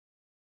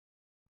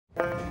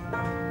My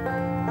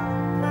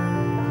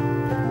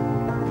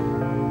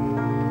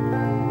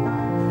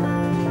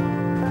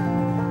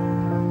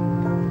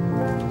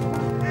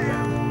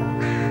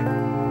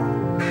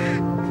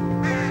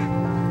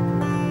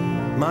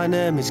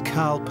name is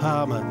Carl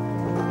Palmer.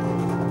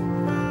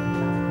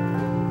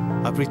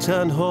 I've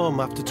returned home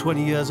after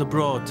 20 years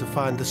abroad to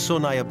find the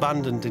son I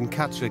abandoned in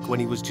Catterick when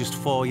he was just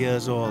 4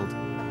 years old.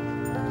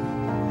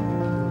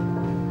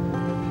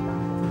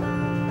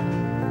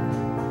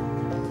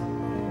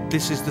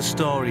 This is the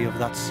story of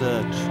that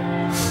search.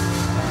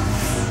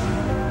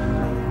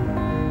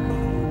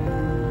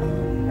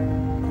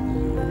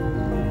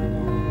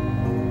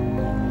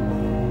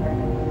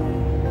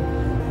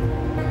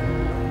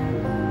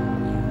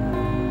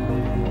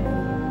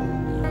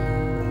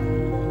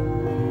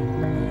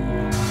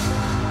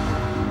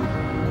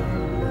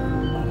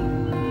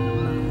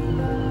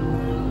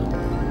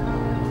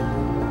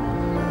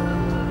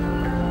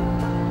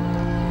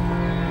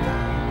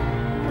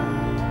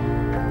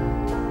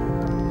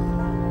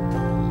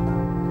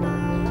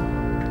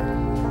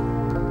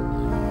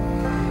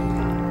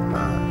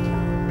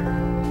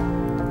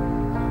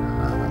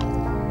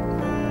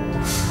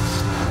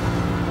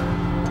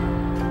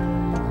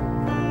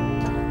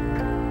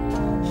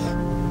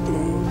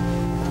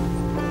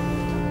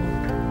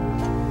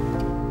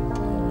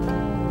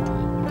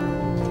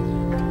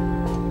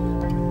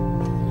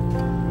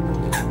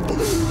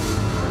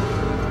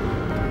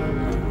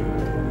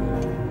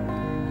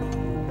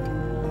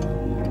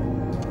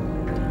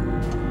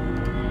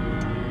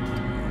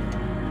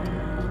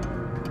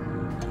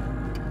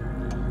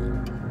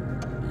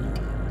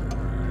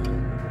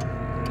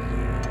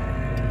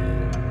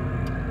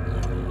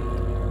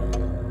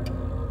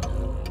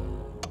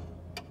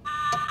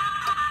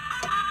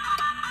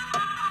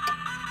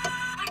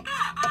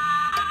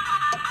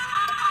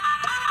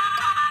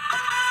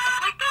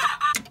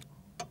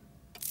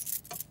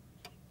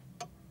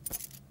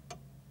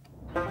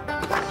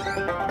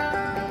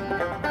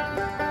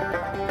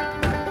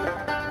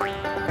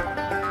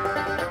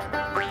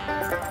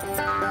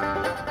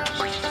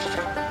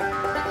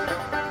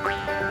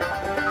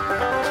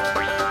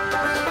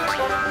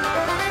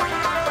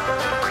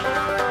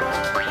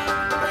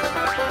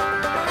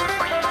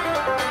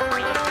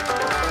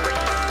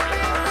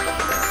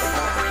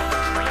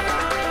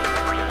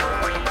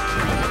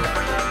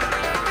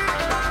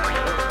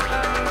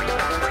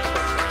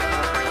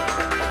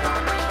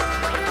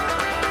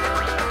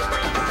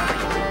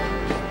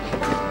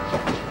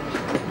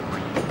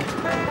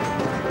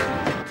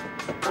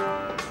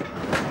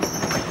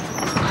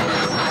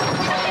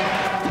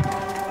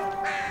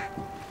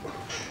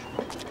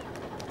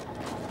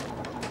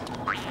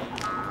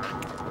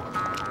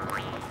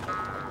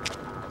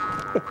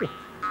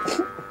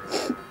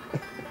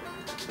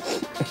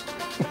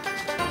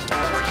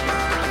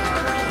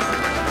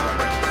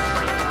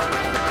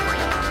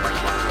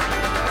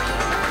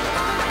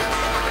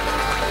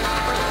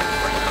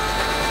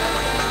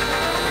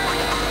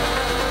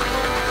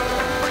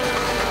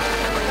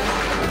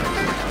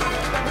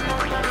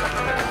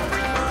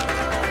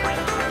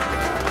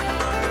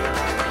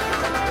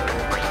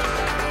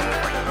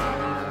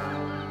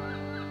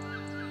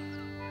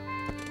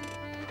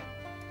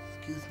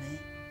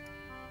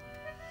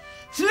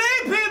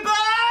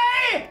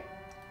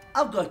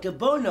 I've got a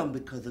bone on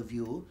because of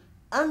you,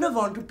 and I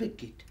want to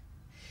pick it.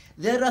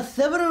 There are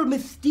several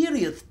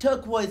mysterious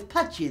turquoise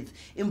patches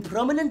in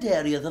prominent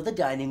areas of the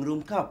dining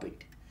room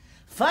carpet.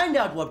 Find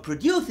out what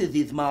produces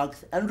these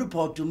marks and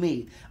report to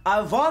me.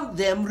 I want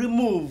them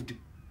removed.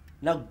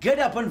 Now get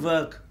up and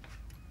work.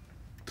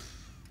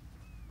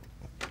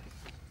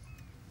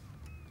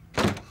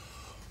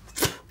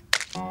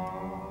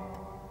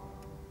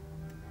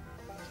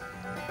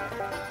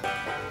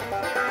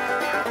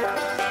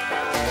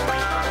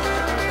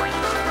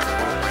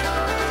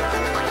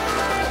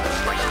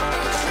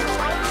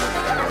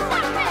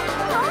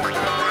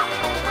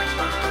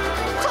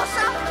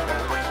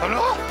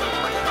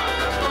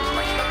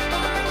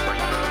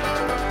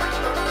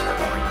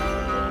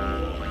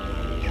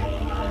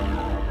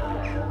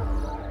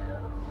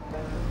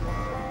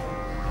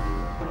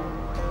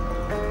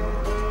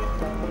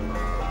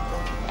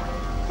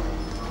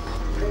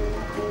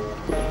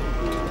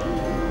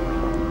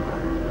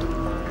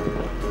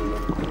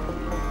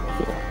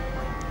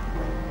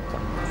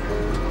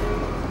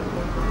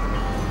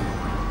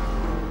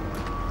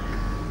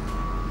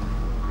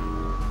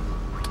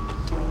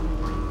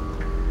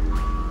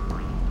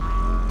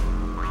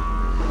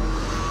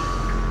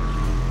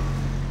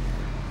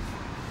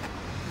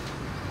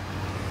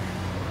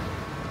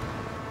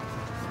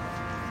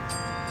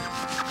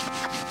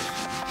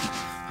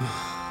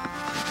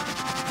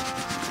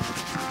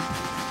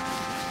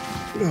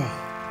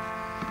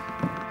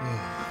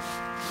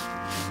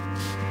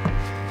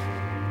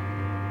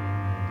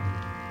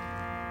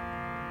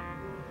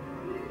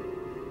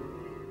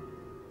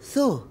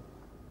 So,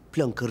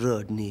 Plunker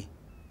Rodney,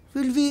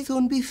 will we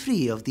soon be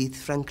free of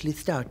these frankly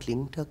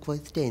startling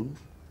turquoise stains?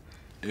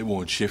 It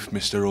won't shift,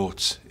 Mr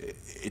Oates.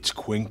 It's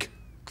quink.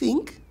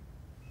 Quink?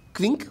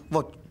 Quink?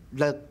 What,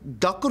 Like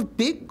duck or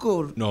pig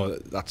or... No,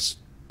 that's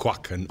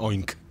quack and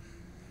oink.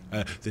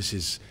 This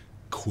is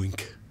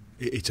quink.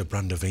 It's a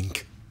brand of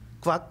ink.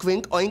 Quack,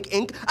 quink, oink,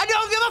 ink. I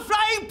don't give a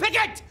flying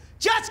picket!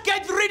 Just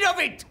get rid of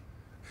it!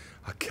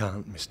 I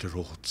can't, Mr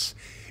Oates.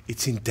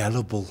 It's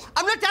indelible.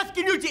 I'm not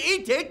asking you to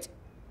eat it.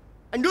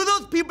 And do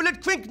those people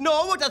at Quink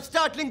know what a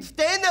startling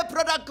stain their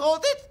product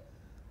causes?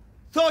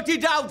 Sort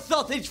it out,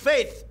 sausage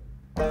face.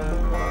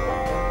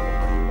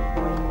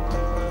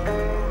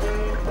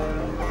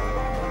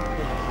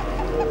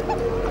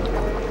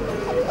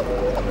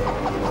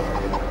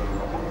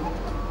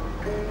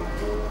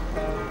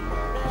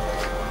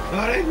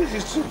 All right,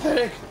 Mrs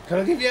Catterick, can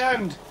I give you a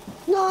hand?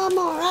 No, I'm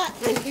all right,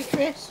 thank you,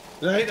 Chris.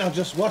 Right, I'll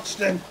just watch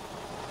them.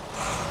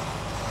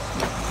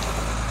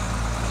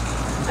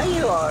 Are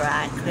you all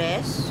right,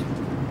 Chris?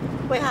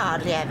 We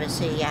hardly ever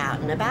see you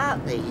out and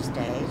about these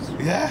days.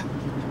 Yeah?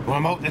 Well,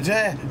 I'm out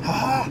today. Ha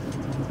ha!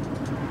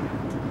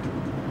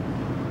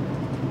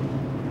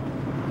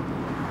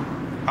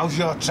 How's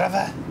your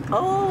Trevor?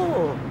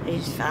 Oh,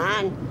 he's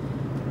fine.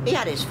 He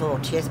had his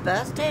 40th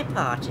birthday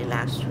party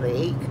last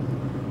week.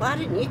 Why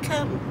didn't you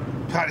come?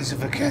 Parties are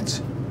for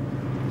kids.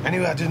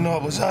 Anyway, I didn't know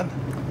it was on.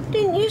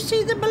 Didn't you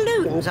see the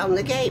balloons on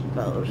the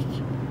gatepost?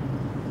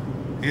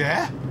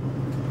 Yeah?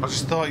 I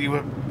just thought you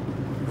were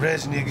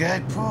raising your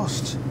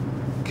gatepost.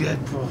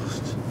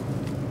 Gatepost.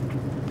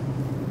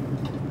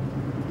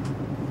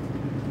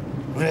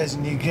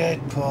 Raising your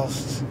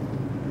gatepost.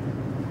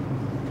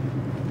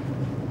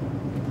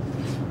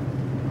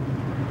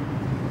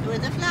 Who are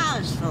the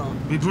flowers for?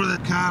 My brother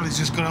Carl has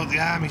just got out the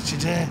army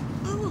today.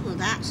 Oh,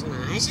 that's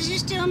nice. Is he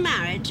still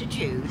married to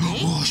Judy?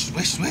 Oh,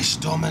 swish,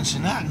 don't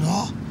mention that,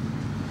 no.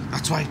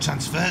 That's why he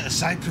transferred to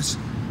Cyprus.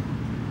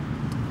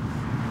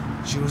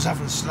 She was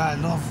having sly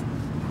love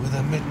with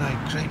a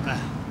midnight creeper.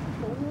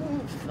 Oh,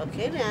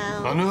 fucking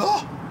hell. I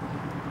know.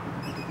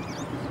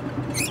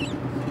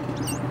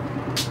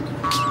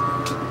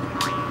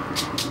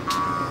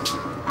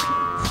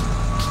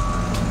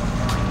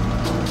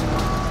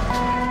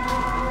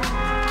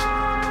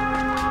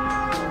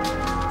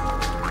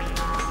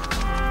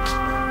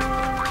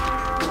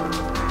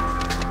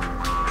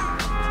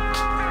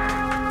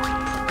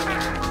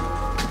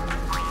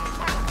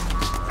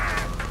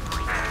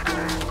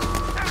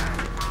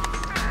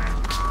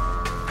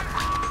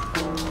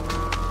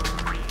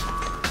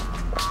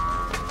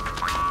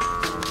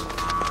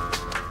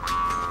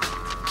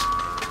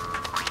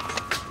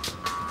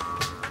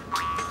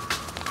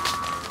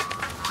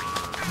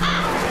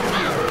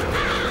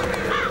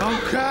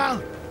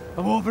 Carl,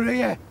 I'm over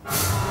here.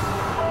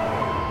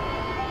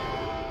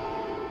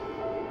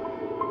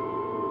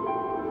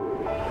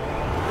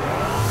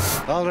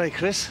 All right,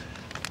 Chris.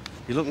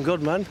 You're looking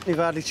good, man. You've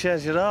hardly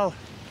changed at all.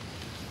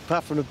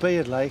 Apart from the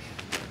beard, like.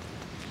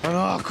 I know,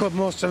 I cut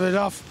most of it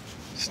off.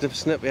 Snip,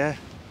 snip, yeah.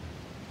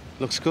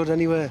 Looks good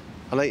anyway.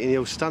 I like your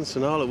new stance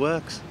and all, it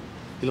works.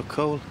 You look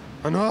cool.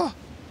 I know.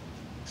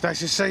 It's nice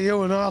to see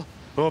you and all.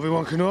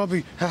 Obi-Wan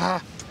Kenobi,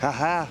 ha-ha.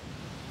 Ha-ha.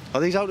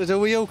 Are these out to do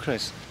with you,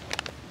 Chris?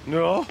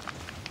 No.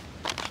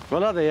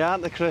 Well, are they,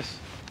 aren't they, Chris?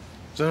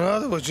 Dunno,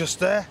 they were just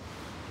there.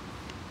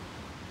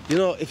 You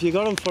know, if you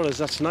got them for us,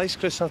 that's nice,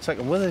 Chris. I'll take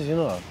them with us, you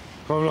know.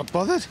 Well, I'm not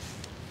bothered.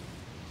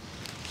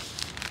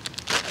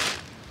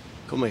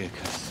 Come here,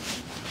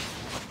 Chris.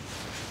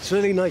 It's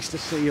really nice to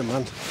see you,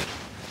 man.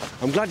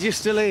 I'm glad you're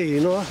still here,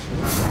 you know.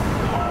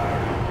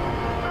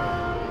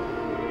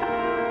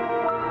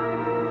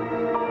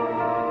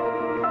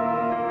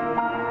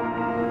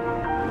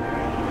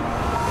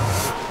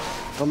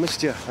 I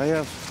missed you, I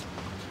have.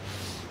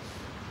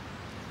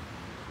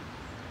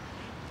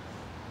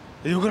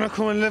 Are you going to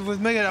come and live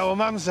with me at our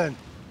mum's then?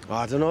 Oh,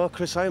 I don't know,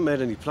 Chris. I ain't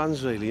made any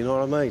plans, really, you know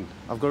what I mean?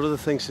 I've got other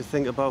things to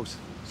think about.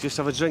 Just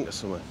have a drink or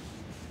something.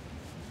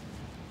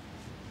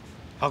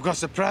 I've got a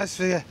surprise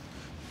for you.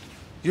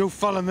 You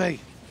follow me.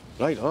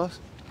 Right, horse.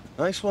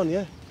 Nice one,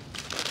 yeah.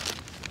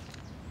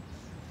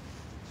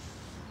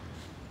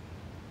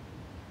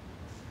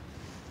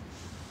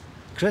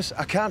 Chris,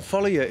 I can't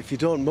follow you if you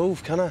don't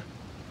move, can I?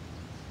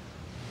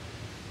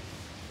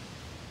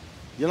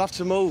 You'll have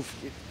to move.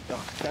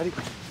 Oh, Daddy.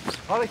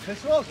 All right,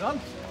 Chris, well done.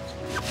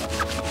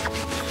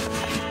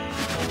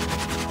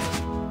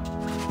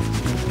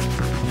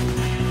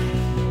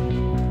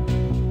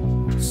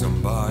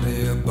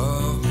 Somebody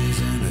above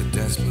me's in a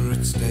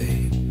desperate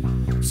state.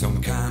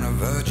 Some kind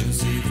of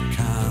urgency, the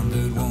kind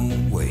that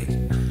won't wait.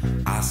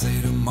 I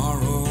say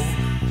tomorrow,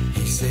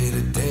 he say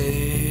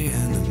today.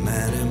 And the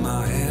man in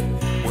my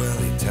head, well,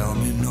 he tell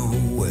me no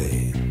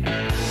way.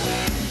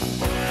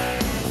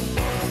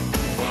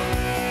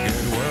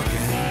 Get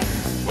working.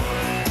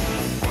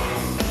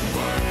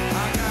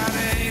 I got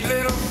 8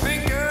 little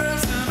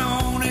fingers and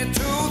only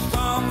 2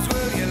 thumbs.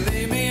 Will you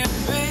leave me in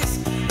peace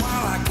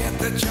while I get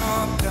the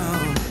job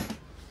done?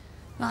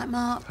 Right,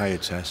 Mark? Hiya,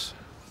 Tess.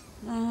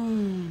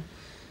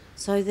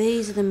 So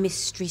these are the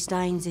mystery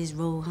stains his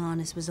Royal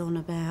Highness was on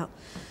about.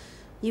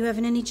 You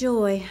having any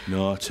joy?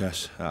 No,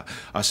 Tess.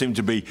 I seem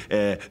to be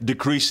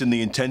decreasing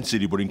the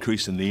intensity but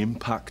increasing the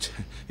impact.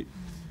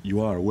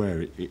 You are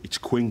aware it's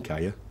quink, are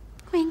you?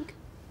 Quink?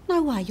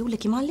 No way, you're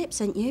licking my lips,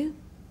 ain't you?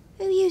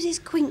 Who uses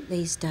quink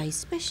these days,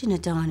 especially in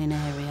a dining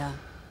area?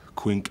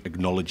 Quink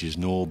acknowledges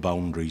no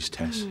boundaries,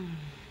 Tess.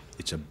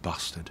 It's a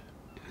bastard.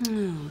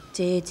 Oh,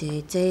 dear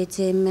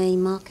me,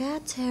 Mark, how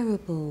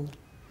terrible.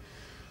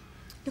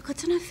 Look, I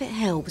don't know if it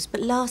helps,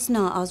 but last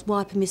night I was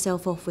wiping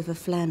myself off with a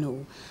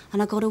flannel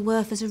and I got a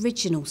Werther's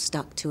original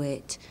stuck to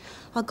it.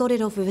 I got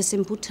it off with a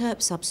simple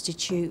terp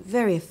substitute,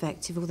 very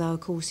effective, although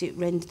of course it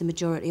rendered the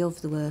majority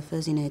of the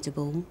Werther's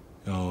inedible.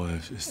 Oh,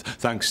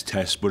 thanks,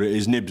 Tess, but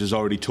his nibs has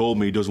already told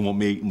me he doesn't want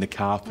me eating the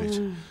carpet.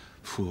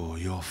 Oh,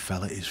 your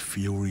fella is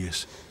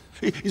furious.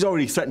 He's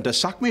already threatened to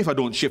sack me if I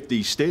don't shift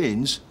these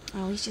stains.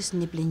 Oh, he's just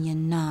nibbling your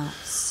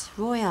nuts.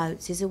 Roy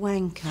Oates is a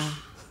wanker.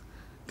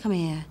 Come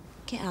here,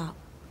 get up.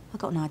 I've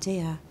got an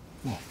idea.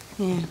 What?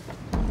 Yeah.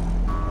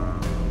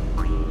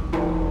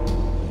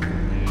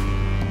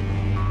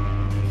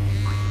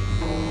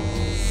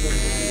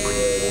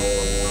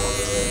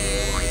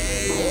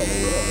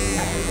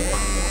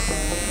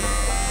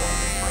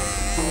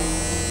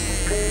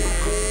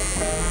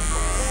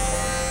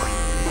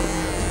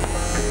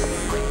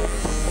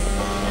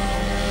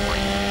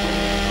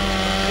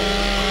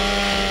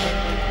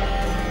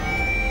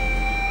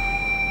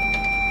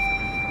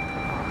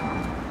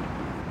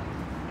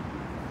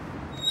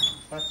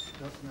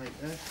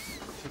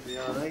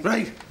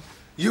 Right,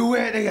 you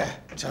wait here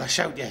till I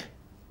shout you.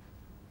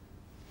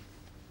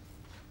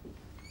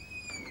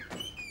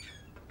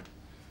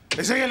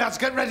 Is here, lads,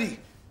 get ready.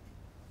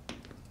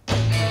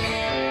 Right,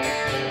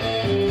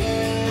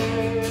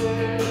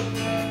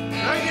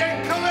 you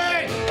come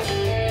in.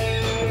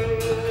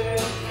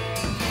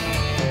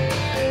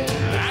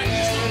 I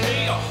used to be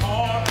a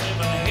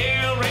hard-living,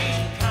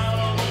 hair-raising kind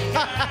of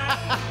guy.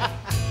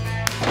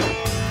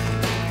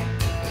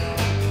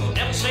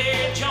 Never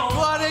said John.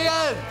 What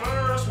again?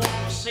 First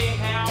one to say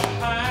how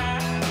high.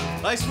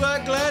 Nice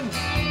work, Glenn.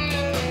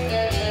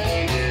 Then,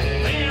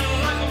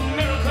 like a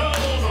miracle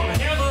from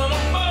heaven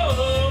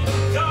above,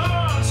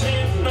 God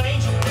sent an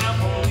angel down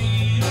for me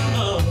to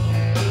love.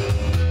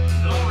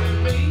 Glory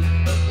be,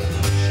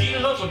 she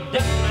loves a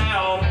death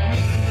now.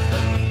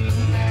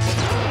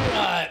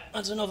 Right,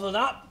 that's enough of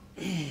that.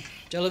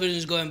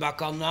 Television's going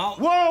back on now.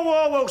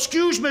 Whoa,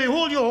 excuse me,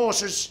 hold your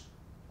horses.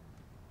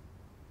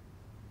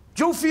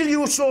 Do you feel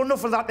you saw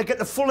enough of that to get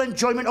the full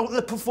enjoyment out of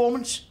the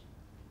performance?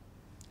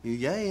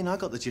 Yeah, and I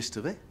got the gist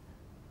of it.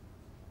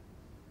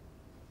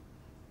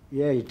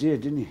 Yeah, you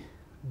did, didn't you?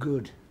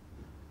 Good.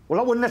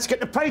 Well, let's get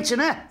the pints in,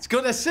 eh? It's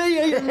good to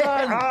see you,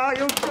 man. Ah,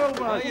 you too,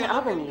 man. In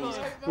other news,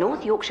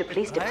 North Yorkshire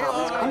Police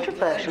Department's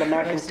controversial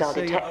American-style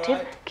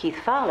detective, Keith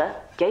Fowler,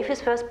 gave his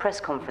first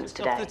press conference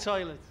today.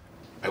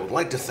 I would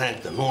like to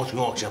thank the North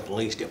Yorkshire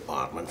Police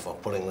Department for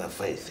putting their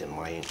faith in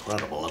my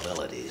incredible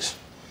abilities.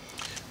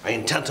 I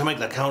intend to make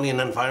the county an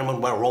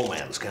environment where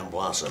romance can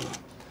blossom,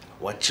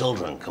 where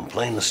children can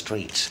play in the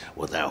streets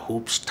with their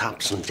hoops,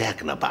 tops, and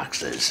jack-in-the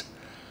boxes,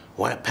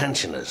 where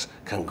pensioners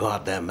can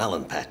guard their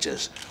melon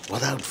patches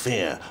without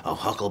fear of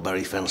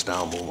huckleberry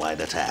fence-down moonlight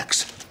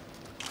attacks.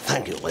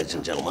 Thank you, ladies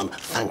and gentlemen.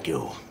 Thank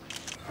you.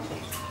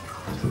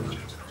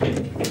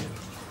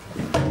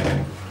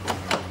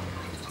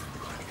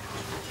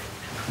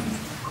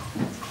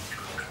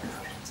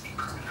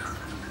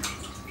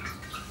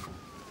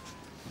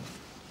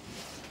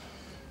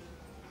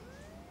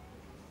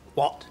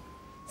 What?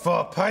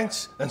 4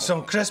 pints and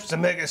some crisps to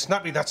make it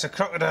snappy. That's a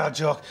crocodile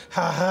joke.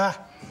 Ha ha.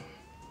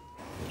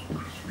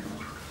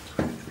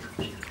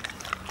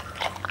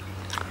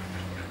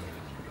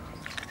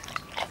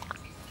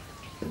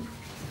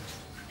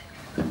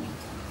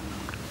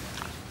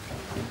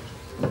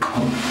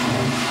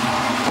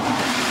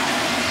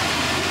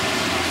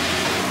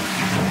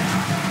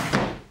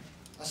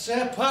 I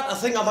say, Pat, I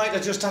think I might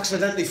have just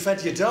accidentally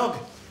fed your dog.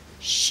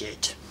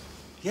 Shit.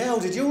 Yeah, how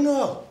did you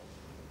know?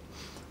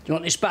 Do you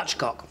want this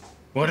spatchcock?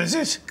 What is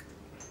it?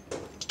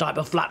 It's a type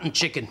of flattened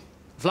chicken.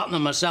 Flattened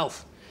them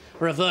myself.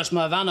 Reversed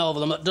my van over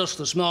them at dusk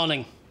this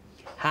morning.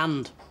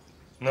 Hand.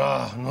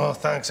 No,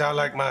 thanks. I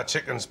like my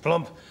chickens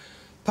plump.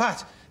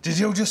 Pat, did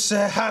you just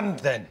say hand,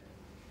 then?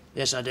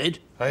 Yes, I did.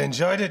 I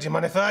enjoyed it. Do you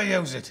mind if I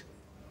use it?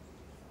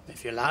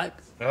 If you like.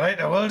 All right,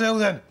 I will do,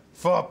 then.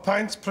 4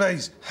 pints,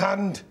 please.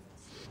 Hand.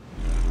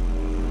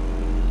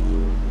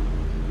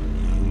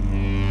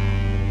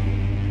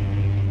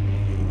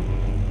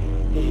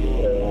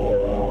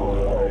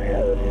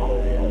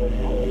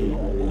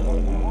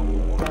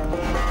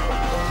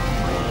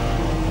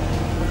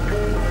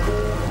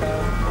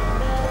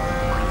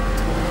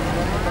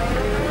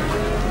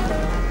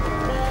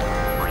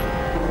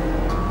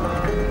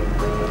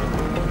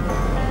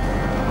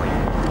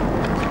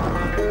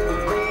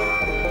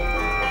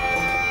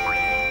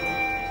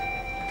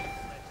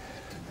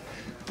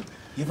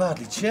 You've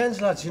hardly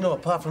changed, lads, you know,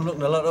 apart from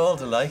looking a lot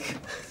older, like.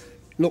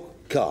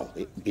 Look, Carl,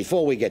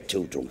 before we get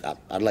too drunk,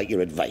 I'd like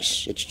your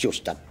advice. It's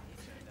just that,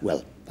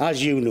 well,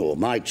 as you know,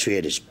 my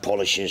trade is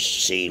polishers,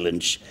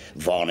 sealants,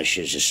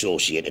 varnishes,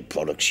 associated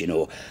products, you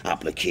know,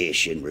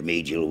 application,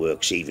 remedial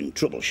works, even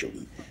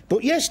troubleshooting.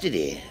 But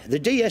yesterday, the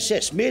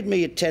DSS made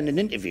me attend an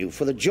interview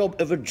for the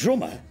job of a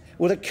drummer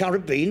with a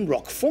Caribbean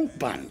rock funk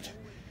band.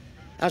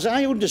 As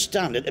I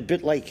understand it, a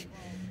bit like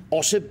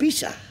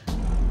Osibisa.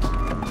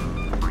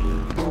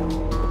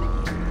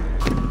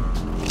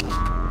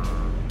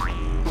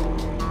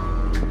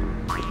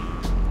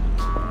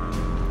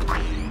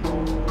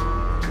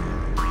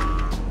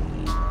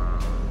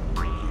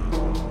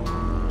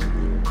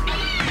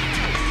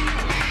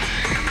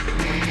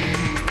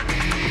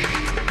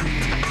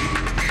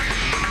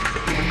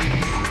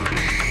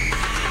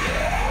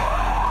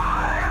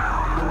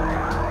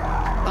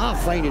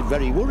 I find it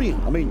very worrying.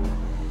 I mean,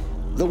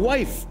 the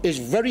wife is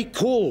very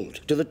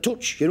cold to the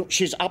touch, you know.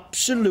 She's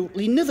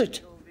absolutely nithered.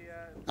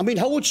 I mean,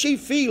 how would she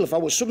feel if I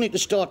was suddenly to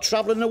start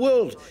travelling the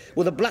world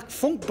with a black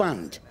funk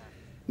band?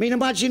 I mean,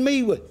 imagine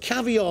me with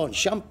caviar and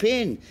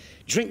champagne,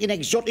 drinking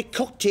exotic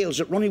cocktails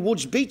at Ronnie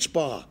Wood's beach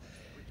bar,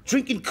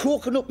 drinking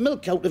coconut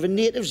milk out of a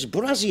native's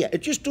brassiere.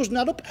 It just doesn't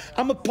add up.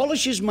 I'm a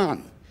polisher's man.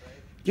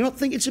 Do you not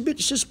think it's a bit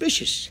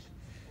suspicious?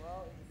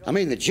 I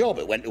mean, the job,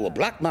 it went to a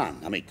black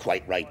man. I mean,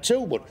 quite right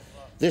too, but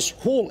this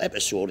whole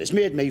episode has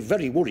made me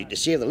very worried, to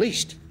say the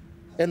least.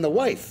 And the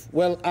wife,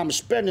 well, I'm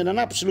spending an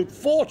absolute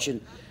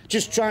fortune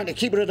just trying to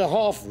keep her at a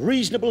half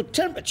reasonable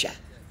temperature.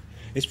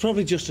 It's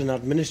probably just an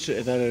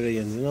administrative error,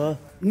 Ian, you know?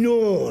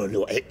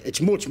 No, it's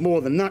much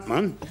more than that,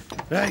 man.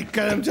 Right,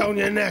 get them down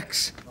your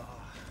necks.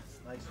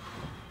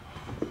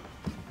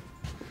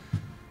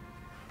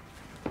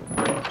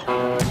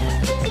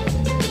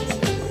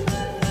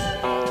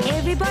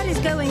 Everybody's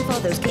going for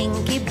those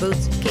kinky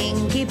boots,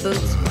 kinky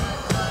boots.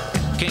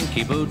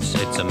 Kinky boots,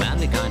 it's a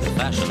manly kind of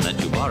fashion that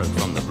you borrowed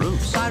from the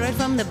brutes. Borrowed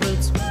from the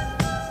brutes.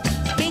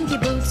 Kinky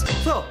boots.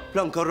 So,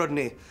 Plunker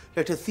Rodney,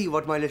 let us see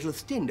what my little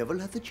stain devil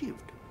has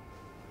achieved.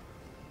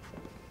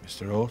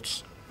 Mr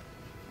Oates.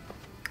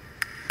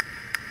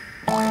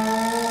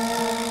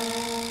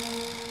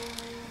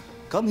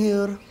 Come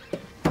here.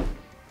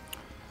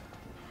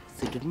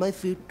 Sit at my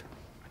feet.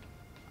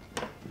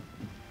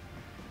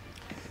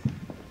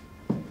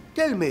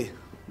 Tell me,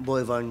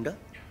 boy wonder,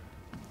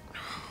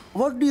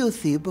 what do you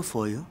see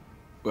before you?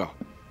 Well,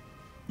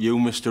 you,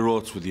 Mr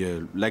Oates, with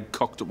your leg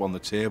cocked up on the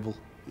table.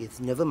 Yes,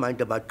 never mind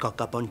about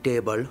cock up on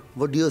table.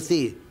 What do you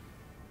see?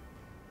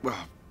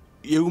 Well,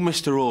 you,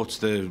 Mr Oates,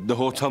 the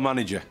hotel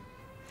manager.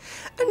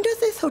 And does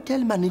this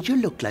hotel manager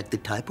look like the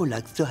type who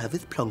likes to have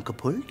his plunker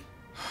pulled?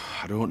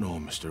 I don't know,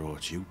 Mr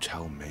Oates. You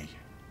tell me.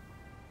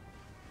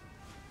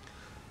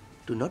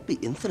 Do not be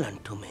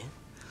insolent to me.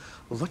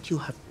 What you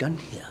have done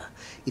here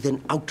is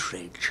an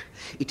outrage.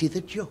 It is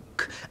a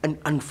joke, an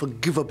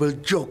unforgivable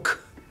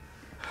joke.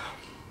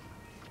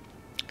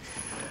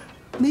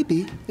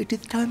 Maybe it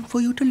is time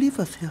for you to leave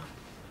us here.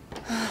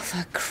 Oh,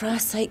 for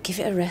Christ's sake, give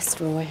it a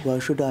rest, Roy. Why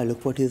should I?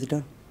 Look what he's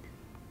done.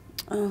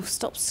 Oh,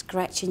 stop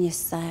scratching your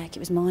sack. It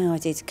was my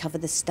idea to cover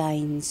the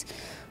stains.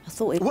 I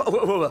thought it...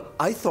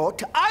 I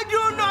thought... I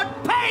do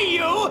not pay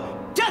you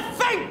to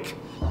think!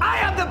 I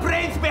am the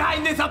brains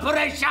behind this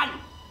operation!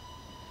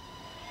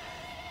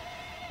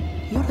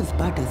 You're as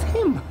bad as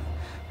him.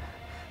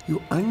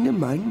 You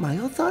undermine my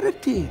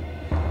authority.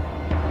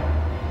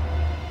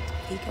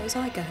 He goes,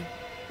 I go.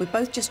 We're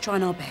both just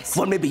trying our best.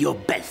 Well, maybe your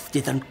best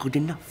isn't good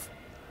enough.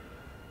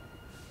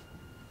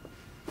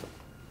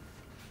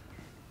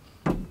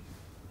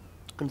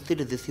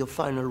 Consider this your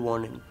final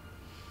warning.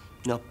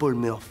 Now pull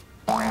me off.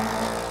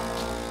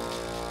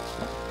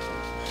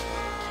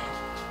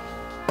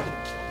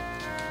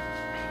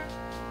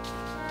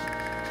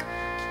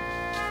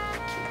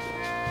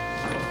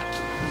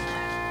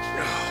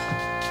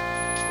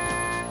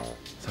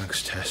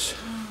 Thanks, Tess.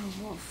 Oh,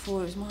 what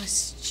for? It was my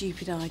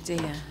stupid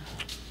idea.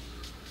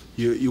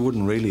 You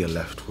wouldn't really have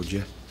left, would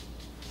you?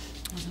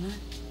 I don't know.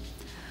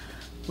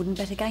 Wouldn't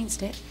bet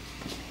against it.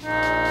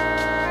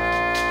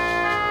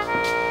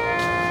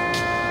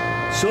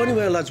 So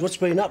anyway, lads, what's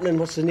been happening?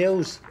 What's the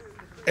news?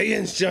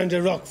 Ian's joined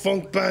a rock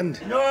funk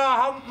band. No,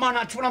 I haven't, man.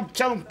 That's what I'm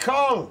telling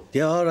Carl.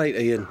 Yeah, all right,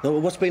 Ian. No,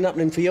 what's been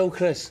happening for you,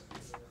 Chris?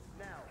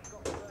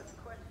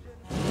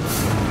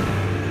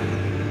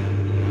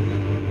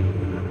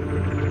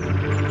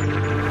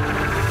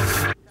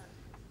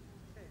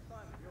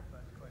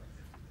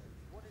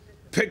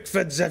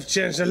 Pickfords have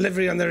changed the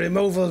livery on the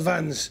removal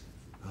vans.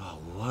 Oh,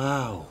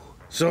 wow.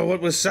 So what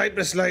was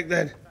Cyprus like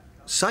then?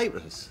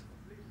 Cyprus?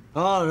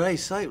 Oh, right,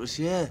 Cyprus,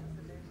 yeah.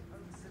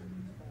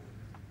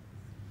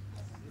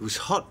 It was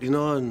hot, you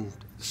know, and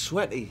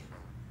sweaty.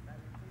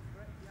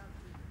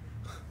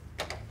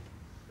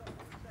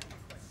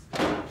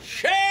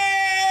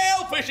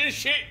 Shellfish and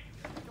shit!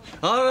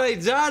 All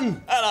right,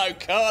 Dan. Hello,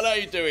 Carl. How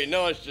you doing?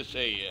 Nice to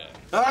see you.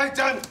 All right,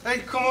 Dan. Hey,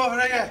 come over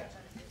here.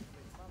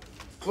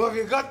 What have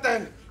you got,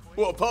 then?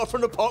 What, apart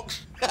from the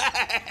pox?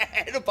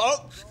 The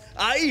pox?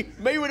 Eh?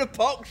 Me with the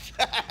pox?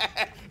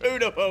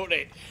 Who'd have thought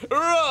it?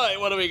 Right,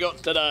 what have we got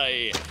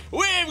today?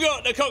 We've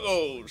got the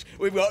cockles,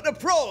 we've got the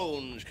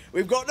prawns,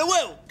 we've got the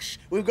whelks,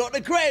 we've got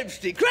the crab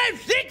sticks. Crab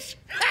sticks?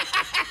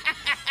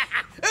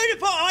 Who'd have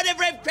thought I'd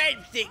ever have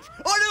crab sticks?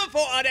 I never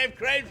thought I'd have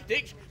crab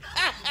sticks.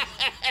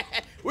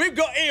 We've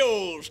got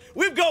eels,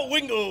 we've got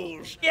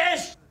winkles.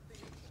 Yes!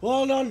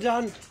 Hold on,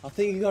 Dan. I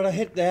think you got a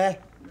hit there.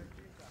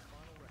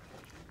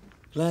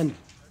 Glenn,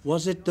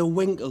 was it the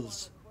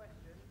Winkles?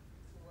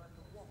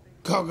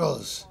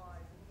 Goggles.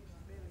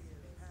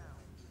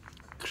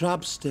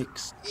 Crab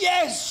sticks.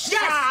 Yes!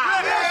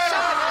 Yes! Yes!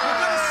 You've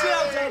got a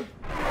sail then.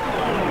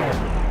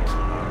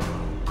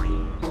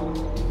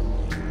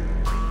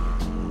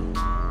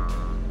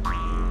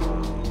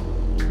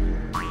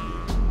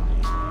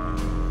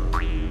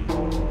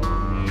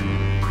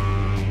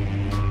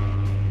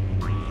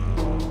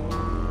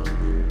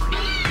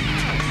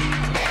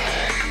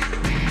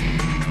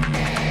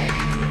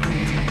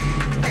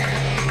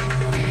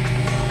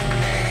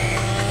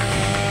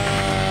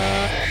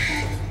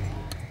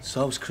 So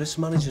how's Chris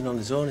managing on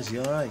his own? Is he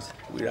all right?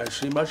 We don't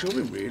see much of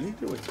him, really,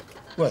 do we?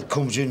 Well,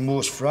 comes in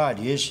most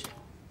Fridays.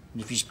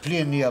 And if he's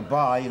playing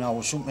nearby, you know,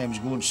 we'll sometimes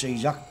go and see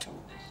his act.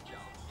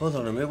 Hold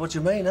on a minute, what do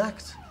you mean,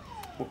 act?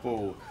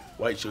 Oh,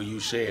 wait till you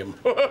see him.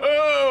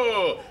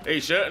 He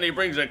certainly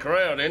brings a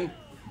crowd in.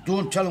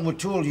 Don't tell him we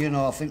told you, you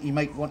know. I think he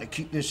might want to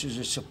keep this as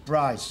a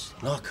surprise.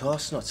 No, of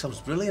course not. Sounds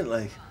brilliant,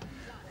 like.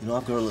 You know,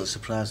 I've got a little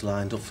surprise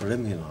lined up for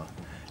him, you know.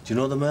 Do you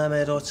know the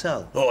Mermade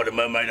Hotel? Oh, the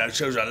Mermade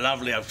Hotel's a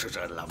lovely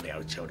hotel. A lovely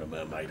hotel, the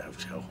Mermade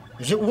Hotel.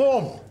 Is it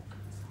warm?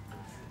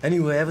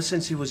 Anyway, ever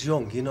since he was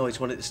young, you know, he's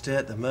wanted to stay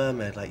at the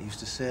Mermaid, like he used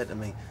to say to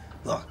me.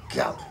 Oh,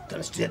 gal,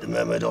 gonna stay at the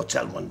Mermade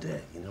Hotel one day,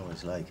 you know,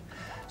 it's like.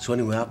 So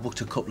anyway, I've booked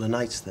a couple of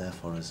nights there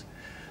for us.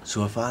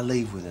 So if I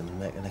leave with him and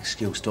make an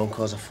excuse, don't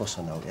cause a fuss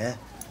on out, yeah?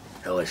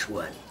 Oh, it's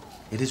one.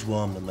 It is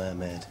warm, the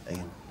Mermaid,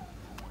 Ian.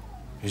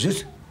 Is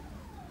it?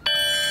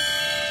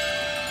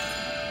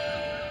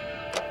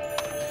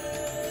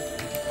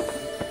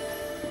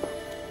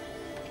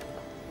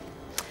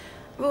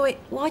 Roy,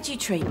 why do you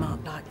treat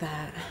Mark like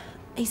that?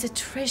 He's a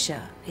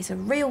treasure. He's a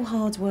real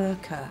hard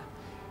worker.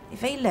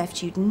 If he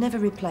left, you'd never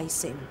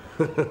replace him.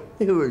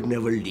 He will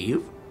never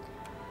leave.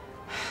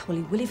 Well,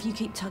 he will if you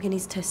keep tugging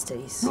his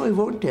testes. No, he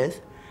won't, Tess.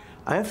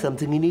 I have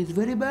something he needs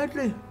very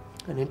badly.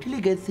 And until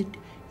he gets it,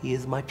 he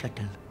is my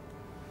chattel.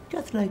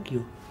 Just like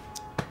you.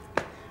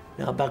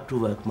 Now back to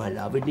work, my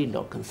love. It need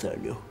not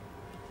concern you.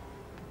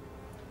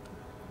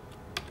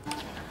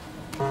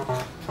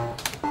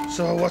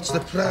 So what's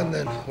the plan,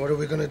 then? What are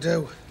we going to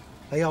do?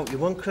 Hey, out you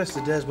want, Chris?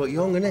 The day's but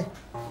young, innit?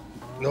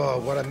 No,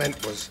 what I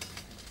meant was...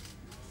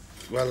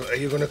 Well, are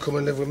you going to come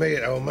and live with me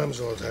at our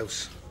mum's old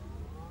house?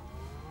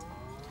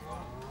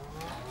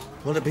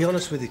 Well, to be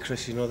honest with you,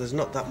 Chris, you know, there's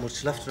not that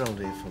much left around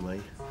here for me.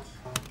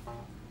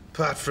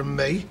 Apart from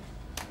me?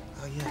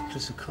 Oh, yeah,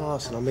 Chris, of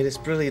course. And I mean, it's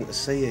brilliant to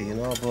see you, you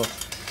know, but...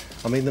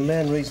 I mean, the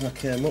main reason I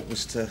came up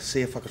was to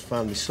see if I could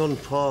find my son,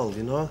 Paul,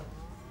 you know?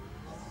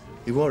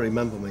 He won't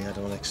remember me, I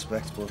don't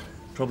expect, but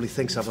probably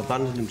thinks I've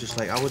abandoned him just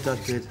like our dad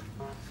did.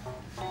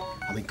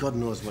 I mean, God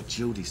knows what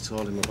Judy's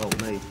told him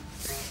about me.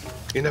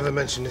 You never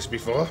mentioned this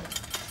before?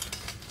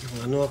 Yeah,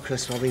 well, I know,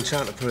 Chris, but I've been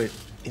trying to put it,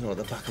 you know, at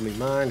the back of my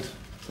mind.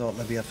 Thought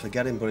maybe I'd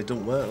forget him, but it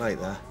don't work like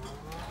that.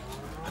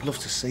 I'd love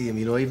to see him,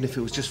 you know, even if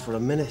it was just for a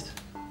minute.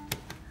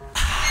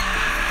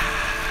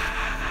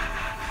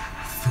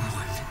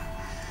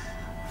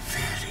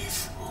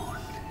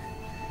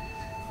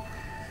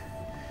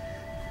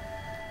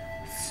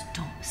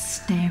 Stop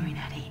staring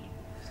at it.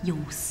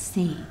 You're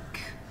sick.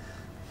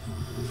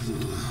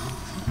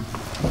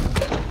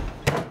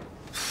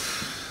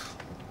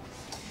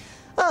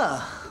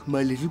 Ah,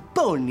 my little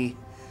pony.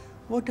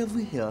 What have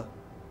we here?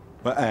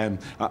 Well,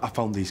 I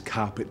found these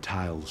carpet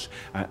tiles,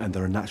 and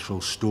they're a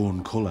natural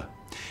stone colour.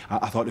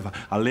 I thought if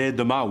I laid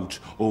them out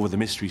over the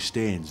mystery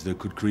stains, they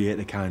could create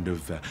a kind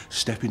of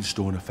stepping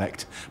stone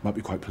effect. Might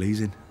be quite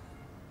pleasing.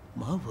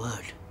 My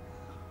word.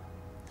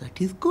 That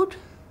is good.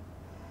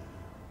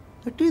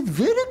 That is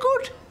very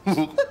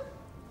good.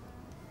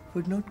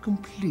 But not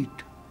complete.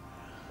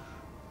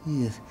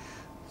 Yes.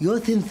 Your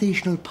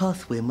sensational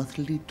pathway must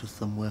lead to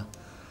somewhere.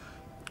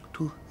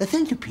 To a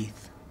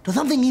centerpiece. To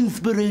something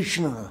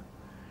inspirational.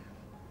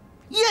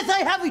 Yes, I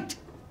have it!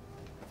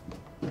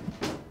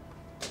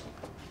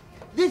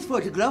 This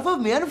photograph of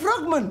me and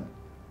Frogman.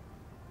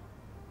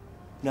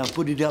 Now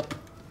put it up.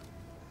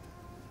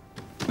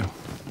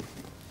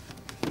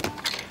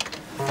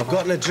 I've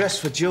got an address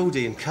for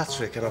Judy in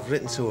Catterick, and I've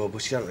written to her,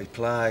 but she hasn't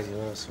replied, you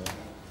know, so...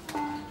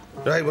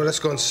 Right, well, let's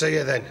go and see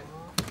her then.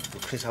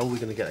 Well, Chris, how are we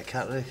going to get to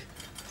Catterick?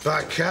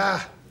 By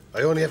car.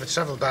 I only ever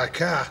travel by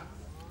car.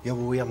 Yeah,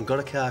 well, we haven't got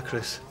a car,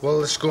 Chris. Well,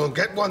 let's go and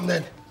get one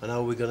then. And how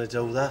are we going to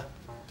do that?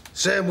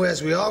 Same way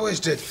as we always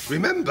did,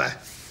 remember?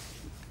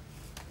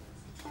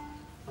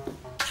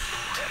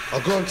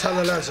 I'll go and tell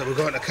the lads that we're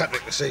going to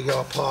Catterick to see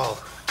your Paul.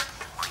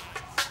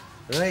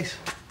 Right.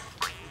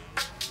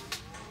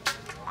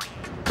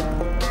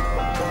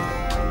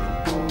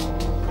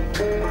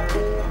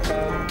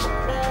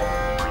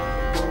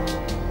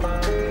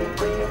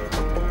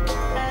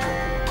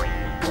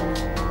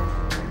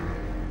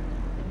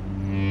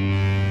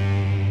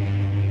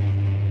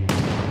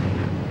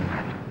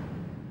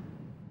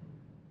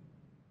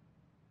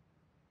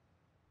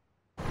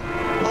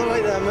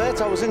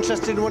 I was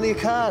interested in one of your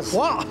cars.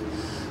 What?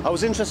 I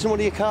was interested in one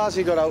of your cars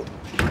you got out.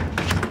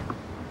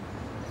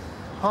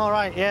 All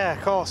right, yeah,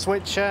 of course.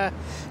 Which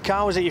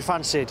car was it you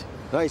fancied?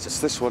 Right, it's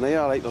this one here.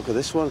 I like the look of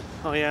this one.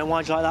 Oh, yeah, and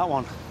why'd you like that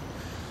one?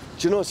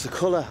 Do you know, it's the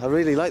colour. I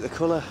really like the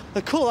colour.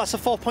 The colour? That's a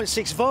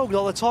 4.6 Vogue with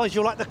all the toys.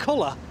 You like the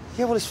colour?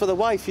 Yeah, well, it's for the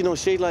wife. You know,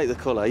 she'd like the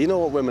colour. You know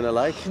what women are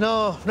like.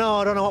 No,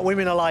 I don't know what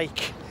women are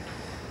like.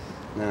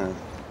 No.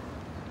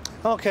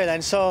 OK,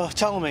 then, so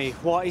tell me,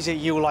 what is it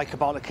you like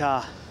about the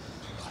car?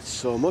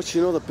 So much,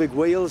 you know, the big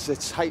wheels,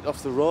 it's height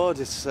off the road,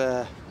 it's,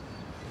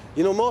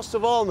 You know, most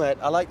of all, mate,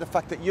 I like the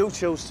fact that you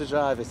choose to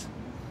drive it.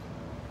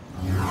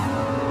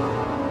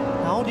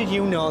 How did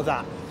you know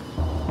that?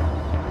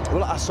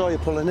 Well, I saw you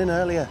pulling in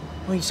earlier.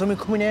 Oh, you saw me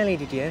coming early,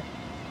 did you?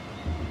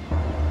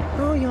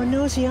 Oh, you're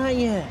nosy, aren't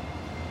you?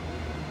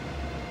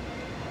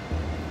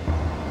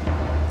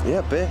 Yeah,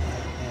 a bit.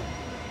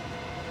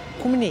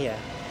 Come in here.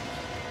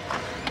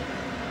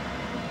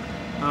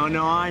 Oh,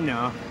 no, I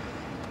know.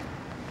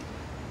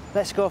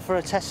 Let's go for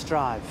a test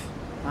drive.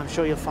 I'm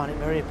sure you'll find it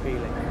very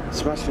appealing.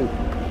 Smashing.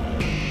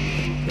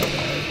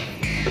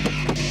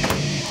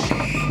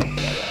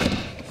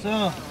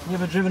 So, you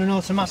ever driven an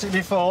automatic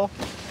before?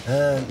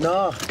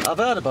 No, I've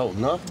heard about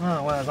them, though.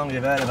 Oh, well, as long as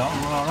you've heard about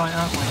them, we're all right,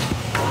 aren't we?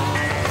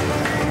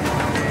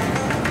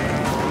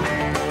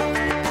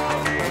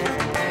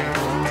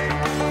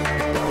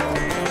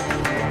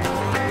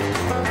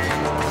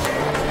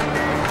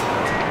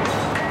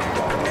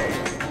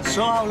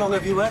 So, how long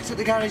have you worked at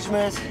the garage,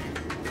 mate?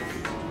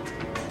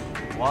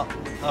 What?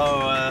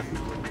 Oh,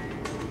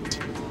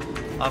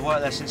 I've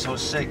worked there since I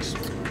was 6.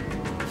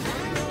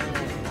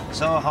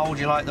 So, how would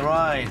you like the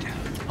ride?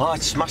 Oh,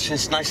 it's smashing.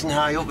 It's nice and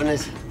high up, isn't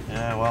it?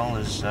 Yeah, well,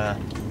 there's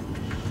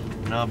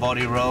no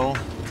body roll,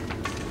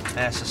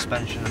 air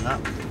suspension and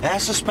that. Air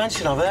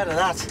suspension, I've heard of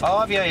that. Oh,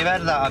 have you? You've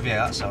heard of that, have you?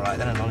 That's all right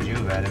then, as long as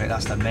you've heard of it.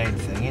 That's the main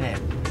thing, isn't it?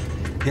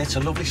 Yeah, it's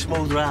a lovely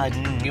smooth ride.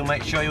 You'll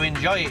make sure you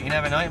enjoy it. You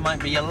never know, it might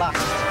be your last.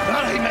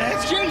 All right,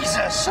 mate.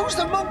 Jesus, who's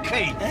the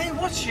monkey? Hey,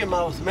 watch your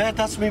mouth, mate.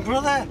 That's me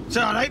brother. It's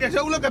all right. They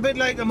don't look a bit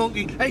like a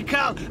monkey. Hey,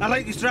 Carl, I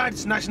like this ride.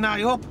 It's nice and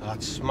high up. Oh,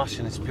 it's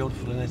smashing. It's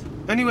beautiful, isn't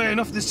it? Anyway,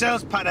 enough of the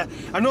sales patter.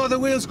 I know the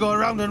wheels go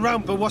round and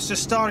round, but what's the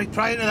story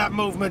prior to that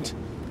movement?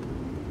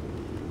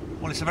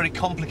 Well, it's a very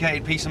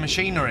complicated piece of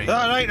machinery.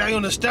 All right, I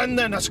understand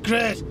then. That's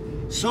great.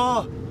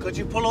 So, could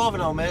you pull over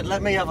now, mate?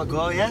 Let me have a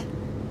go, yeah?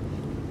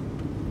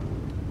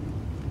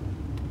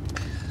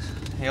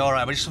 You're all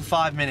right, but just for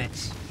 5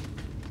 minutes.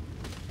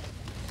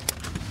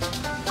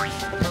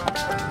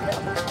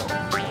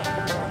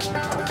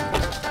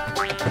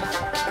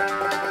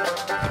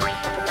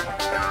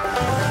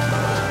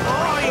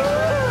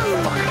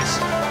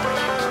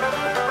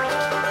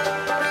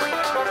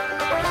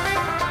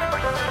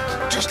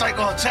 Just like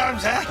old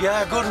times, eh?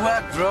 Yeah, good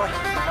work, bro.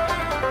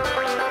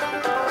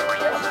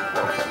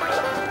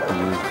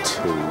 You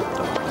two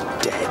are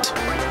dead.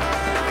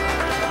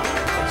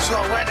 So,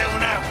 where do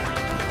now?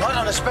 Not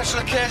on a special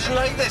occasion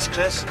like this,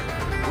 Chris.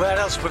 Where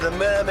else but the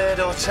Mermade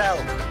Hotel?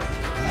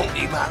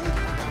 Monkey man.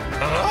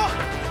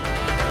 Huh?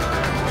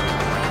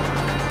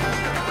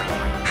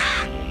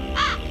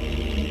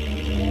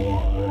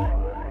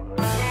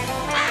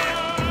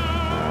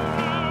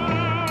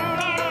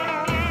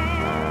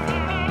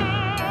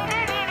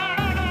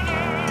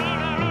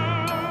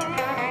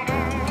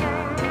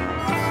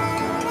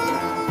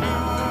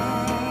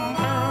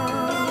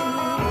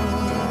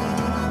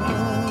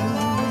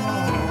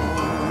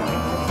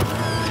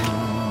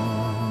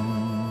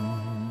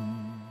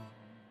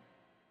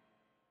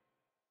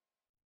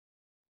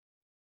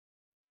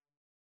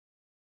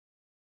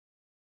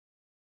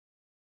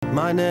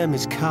 My name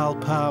is Carl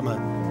Palmer.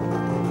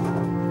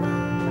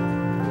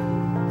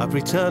 I've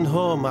returned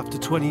home after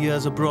 20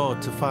 years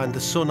abroad to find the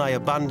son I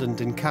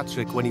abandoned in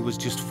Catterick when he was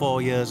just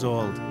 4 years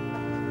old.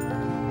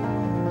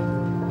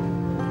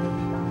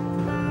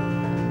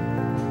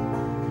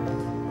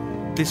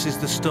 This is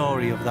the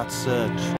story of that search.